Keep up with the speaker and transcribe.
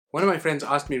One of my friends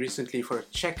asked me recently for a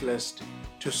checklist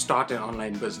to start an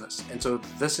online business. And so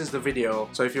this is the video.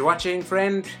 So if you're watching,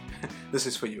 friend, this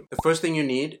is for you. The first thing you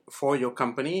need for your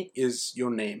company is your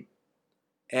name.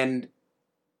 And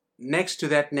next to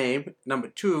that name, number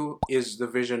two, is the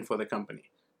vision for the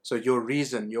company. So your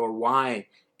reason, your why,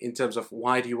 in terms of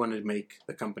why do you want to make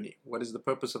the company? What is the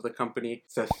purpose of the company?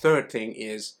 The third thing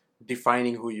is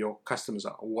defining who your customers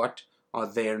are. What are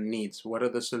their needs? What are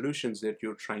the solutions that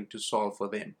you're trying to solve for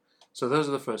them? So those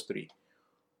are the first three.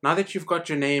 Now that you've got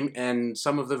your name and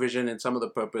some of the vision and some of the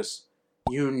purpose,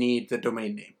 you need the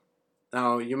domain name.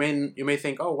 Now you may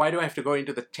think, oh, why do I have to go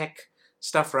into the tech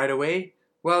stuff right away?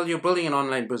 Well, you're building an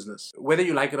online business. Whether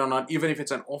you like it or not, even if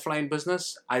it's an offline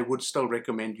business, I would still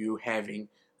recommend you having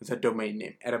the domain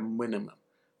name at a minimum.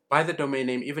 Buy the domain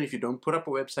name, even if you don't put up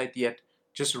a website yet,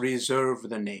 just reserve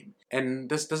the name. And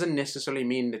this doesn't necessarily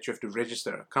mean that you have to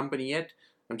register a company yet.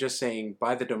 I'm just saying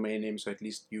buy the domain name so at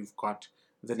least you've got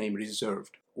the name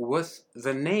reserved. With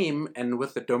the name and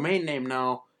with the domain name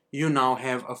now, you now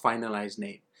have a finalized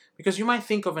name. Because you might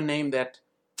think of a name that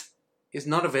is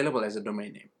not available as a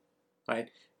domain name, right?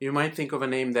 You might think of a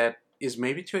name that is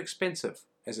maybe too expensive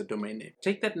as a domain name.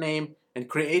 Take that name and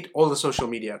create all the social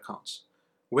media accounts.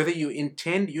 Whether you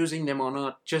intend using them or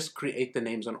not, just create the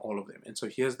names on all of them. And so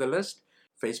here's the list: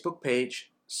 Facebook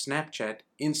page, Snapchat,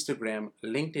 Instagram,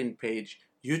 LinkedIn page,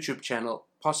 YouTube channel,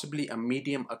 possibly a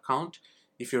Medium account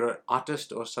if you're an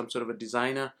artist or some sort of a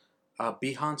designer, a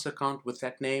Behance account with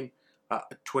that name, a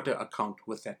Twitter account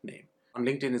with that name. On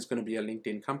LinkedIn, it's going to be a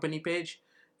LinkedIn company page,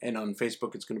 and on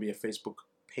Facebook, it's going to be a Facebook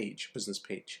page, business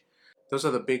page. Those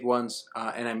are the big ones,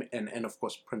 and of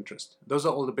course Pinterest. Those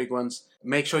are all the big ones.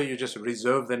 Make sure you just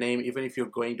reserve the name, even if you're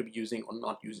going to be using or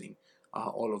not using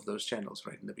all of those channels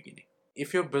right in the beginning.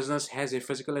 If your business has a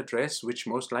physical address, which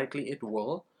most likely it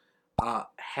will,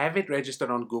 have it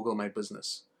registered on Google My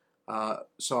Business.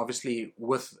 So obviously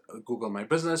with Google My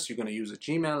Business, you're going to use a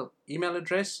Gmail email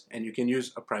address, and you can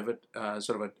use a private,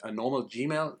 sort of a normal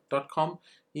gmail.com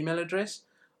email address.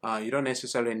 You don't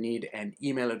necessarily need an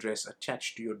email address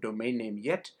attached to your domain name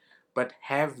yet, but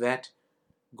have that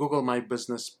Google My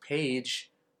Business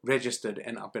page registered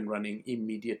and up and running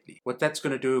immediately. What that's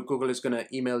going to do, Google is going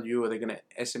to email you, or they're going to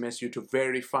SMS you to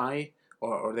verify,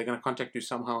 or they're going to contact you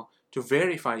somehow to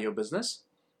verify your business,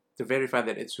 to verify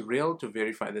that it's real, to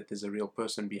verify that there's a real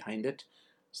person behind it.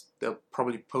 They'll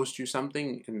probably post you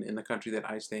something. In the country that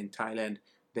I stay in, Thailand,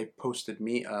 they posted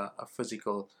me a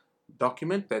physical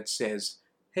document that says,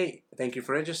 hey, thank you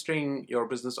for registering your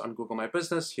business on Google My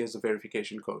Business. Here's the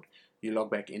verification code. You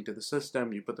log back into the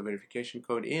system, you put the verification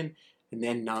code in, and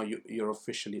then now you're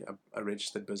officially a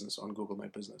registered business on Google My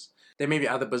Business. There may be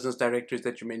other business directories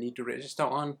that you may need to register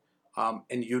on,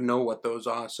 and you know what those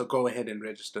are, so go ahead and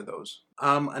register those.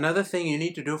 Another thing you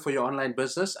need to do for your online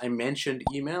business, I mentioned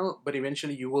email, but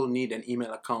eventually you will need an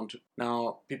email account.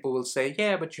 Now, people will say,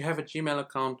 yeah, but you have a Gmail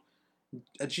account.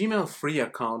 A Gmail free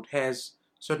account has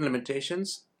certain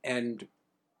limitations, and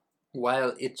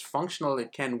while it's functional,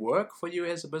 it can work for you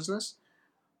as a business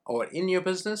or in your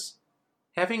business.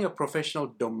 Having a professional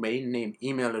domain name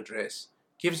email address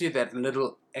gives you that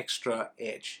little extra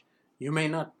edge. You may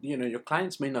not, your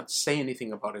clients may not say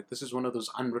anything about it. This is one of those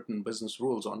unwritten business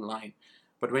rules online.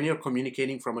 But when you're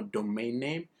communicating from a domain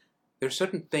name, there's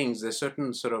certain things, there's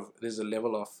a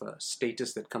level of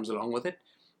status that comes along with it.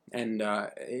 And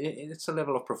it's a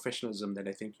level of professionalism that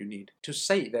I think you need to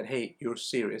say that, hey, you're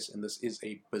serious and this is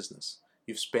a business.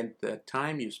 You've spent the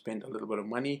time, you've spent a little bit of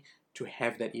money to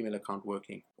have that email account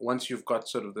working. Once you've got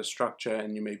sort of the structure,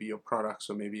 and you maybe your products,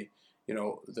 or maybe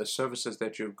the services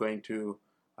that you're going to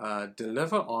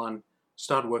deliver on,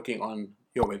 start working on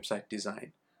your website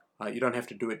design. You don't have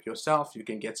to do it yourself. You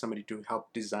can get somebody to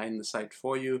help design the site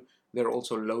for you. There are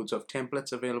also loads of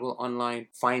templates available online.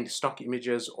 Find stock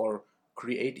images or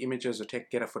create images, or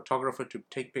get a photographer to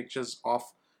take pictures of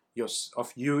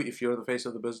you if you're the face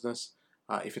of the business,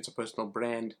 if it's a personal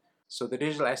brand. So the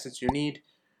digital assets you need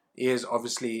is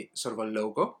obviously sort of a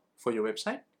logo for your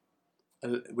website,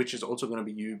 which is also going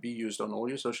to be used on all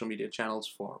your social media channels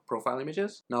for profile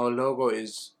images. Now, a logo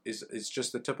is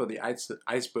just the tip of the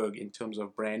iceberg in terms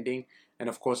of branding. And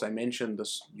of course, I mentioned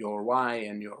your why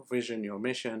and your vision, your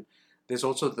mission. There's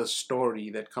also the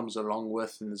story that comes along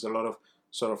with, and there's a lot of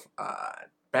sort of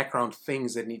background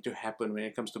things that need to happen when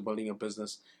it comes to building a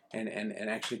business and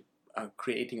actually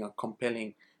creating a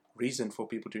compelling reason for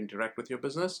people to interact with your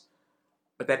business.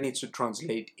 But that needs to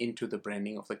translate into the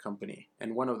branding of the company.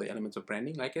 And one of the elements of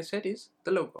branding, like I said, is the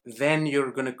logo. Then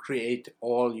you're going to create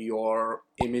all your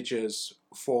images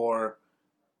for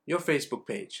your Facebook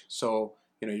page. So,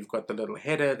 you've got the little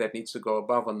header that needs to go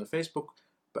above on the Facebook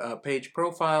page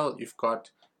profile, you've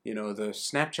got, you know, the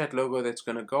Snapchat logo that's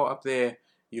going to go up there.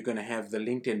 You're going to have the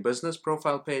LinkedIn business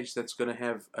profile page that's going to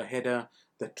have a header,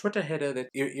 the Twitter header, that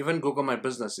even Google My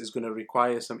Business is going to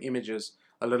require some images,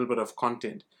 a little bit of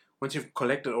content. Once you've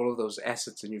collected all of those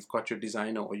assets and you've got your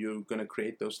designer, or you're going to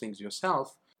create those things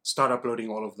yourself, start uploading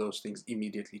all of those things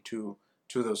immediately to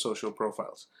those social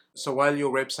profiles. So while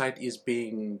your website is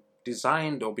being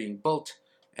designed or being built,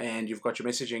 and you've got your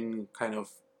messaging kind of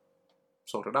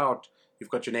sorted out, you've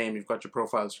got your name, you've got your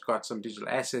profiles, you've got some digital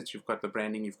assets, you've got the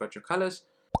branding, you've got your colors,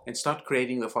 and start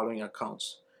creating the following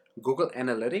accounts. Google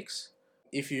Analytics.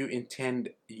 If you intend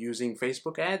using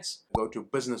Facebook ads, go to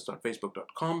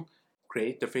business.facebook.com,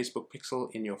 create the Facebook pixel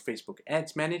in your Facebook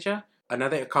Ads Manager.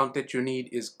 Another account that you need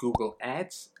is Google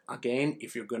Ads. Again,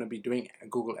 if you're going to be doing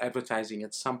Google advertising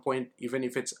at some point, even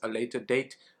if it's a later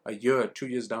date, a year, 2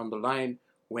 years down the line,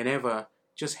 whenever,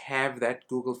 just have that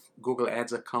Google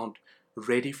Ads account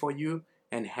ready for you,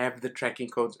 and have the tracking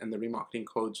codes and the remarketing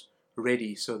codes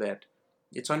ready so that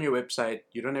it's on your website.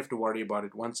 You don't have to worry about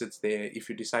it once it's there. If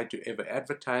you decide to ever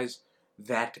advertise,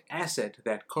 that asset,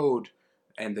 that code,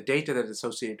 and the data that is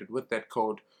associated with that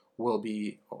code will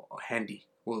be handy,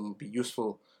 will be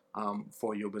useful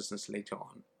for your business later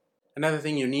on. Another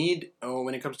thing you need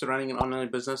when it comes to running an online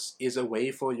business is a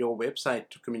way for your website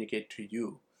to communicate to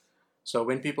you. So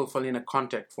when people fill in a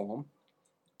contact form,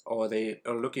 or they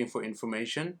are looking for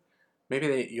information,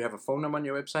 maybe you have a phone number on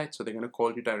your website, so they're going to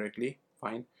call you directly,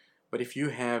 fine. But if you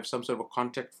have some sort of a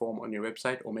contact form on your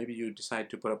website, or maybe you decide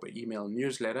to put up an email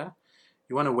newsletter,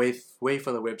 you want to wait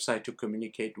for the website to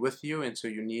communicate with you, and so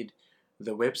you need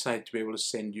the website to be able to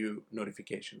send you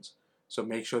notifications. So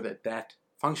make sure that that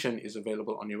function is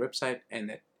available on your website,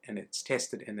 and it's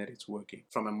tested, and that it's working.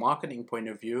 From a marketing point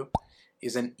of view,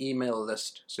 is an email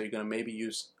list. So you're going to maybe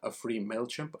use a free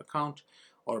MailChimp account,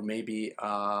 or maybe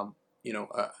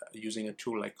using a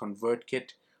tool like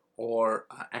ConvertKit or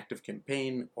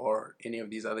ActiveCampaign or any of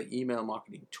these other email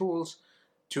marketing tools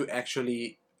to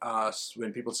actually,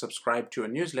 when people subscribe to a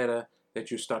newsletter, that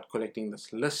you start collecting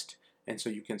this list, and so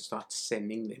you can start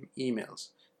sending them emails.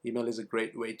 Email is a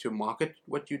great way to market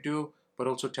what you do, but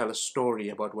also tell a story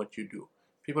about what you do.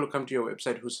 People who come to your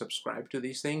website who subscribe to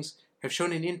these things have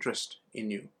shown an interest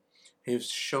in you. Have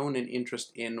shown an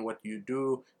interest in what you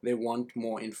do. They want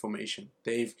more information.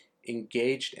 They've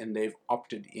engaged and they've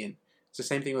opted in. It's the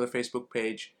same thing with a Facebook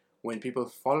page. When people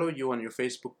follow you on your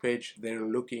Facebook page, they're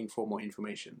looking for more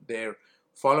information. They're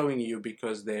following you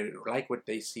because they like what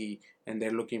they see and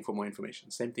they're looking for more information.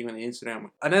 Same thing on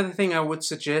Instagram. Another thing I would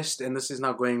suggest, and this is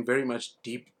now going very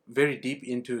deep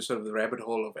into sort of the rabbit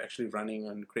hole of actually running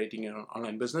and creating an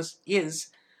online business, is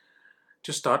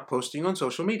to start posting on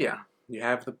social media. You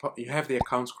have the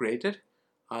accounts created,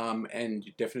 and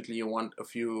you want a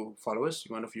few followers,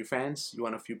 you want a few fans, you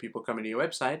want a few people coming to your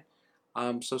website.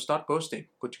 So start posting.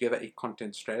 Put together a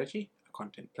content strategy, a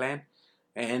content plan,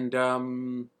 and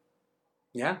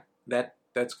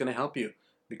that's going to help you,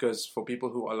 because for people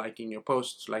who are liking your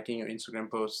posts, liking your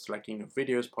Instagram posts, liking your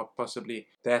videos, possibly,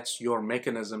 that's your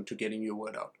mechanism to getting your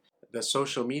word out. The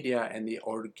social media and the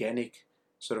organic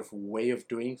sort of way of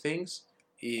doing things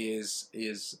is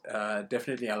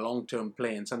definitely a long-term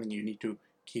play, and something you need to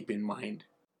keep in mind.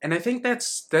 And I think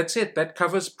that's it. That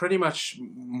covers pretty much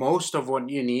most of what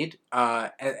you need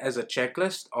as a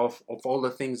checklist of all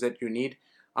the things that you need.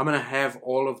 I'm going to have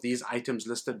all of these items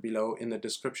listed below in the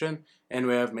description, and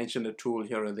where I've mentioned a tool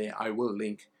here or there, I will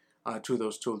link to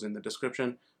those tools in the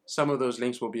description. Some of those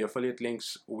links will be affiliate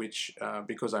links, which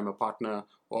because I'm a partner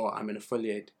or I'm an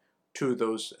affiliate to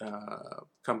those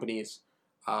companies,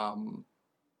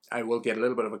 I will get a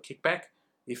little bit of a kickback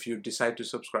if you decide to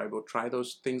subscribe or try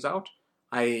those things out.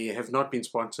 I have not been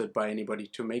sponsored by anybody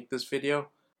to make this video.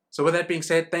 So with that being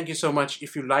said, thank you so much.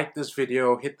 If you like this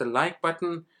video, hit the like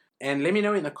button and let me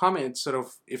know in the comments sort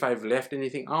of if I've left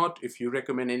anything out, if you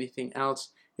recommend anything else,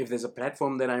 if there's a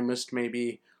platform that I missed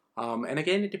maybe. And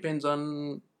again, it depends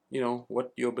on,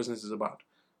 what your business is about.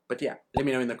 But yeah, let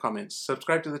me know in the comments.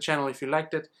 Subscribe to the channel if you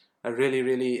liked it. I really,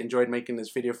 really enjoyed making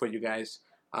this video for you guys.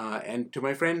 And to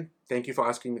my friend, thank you for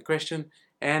asking the question.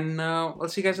 And I'll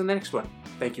see you guys in the next one.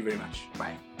 Thank you very much.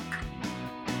 Bye.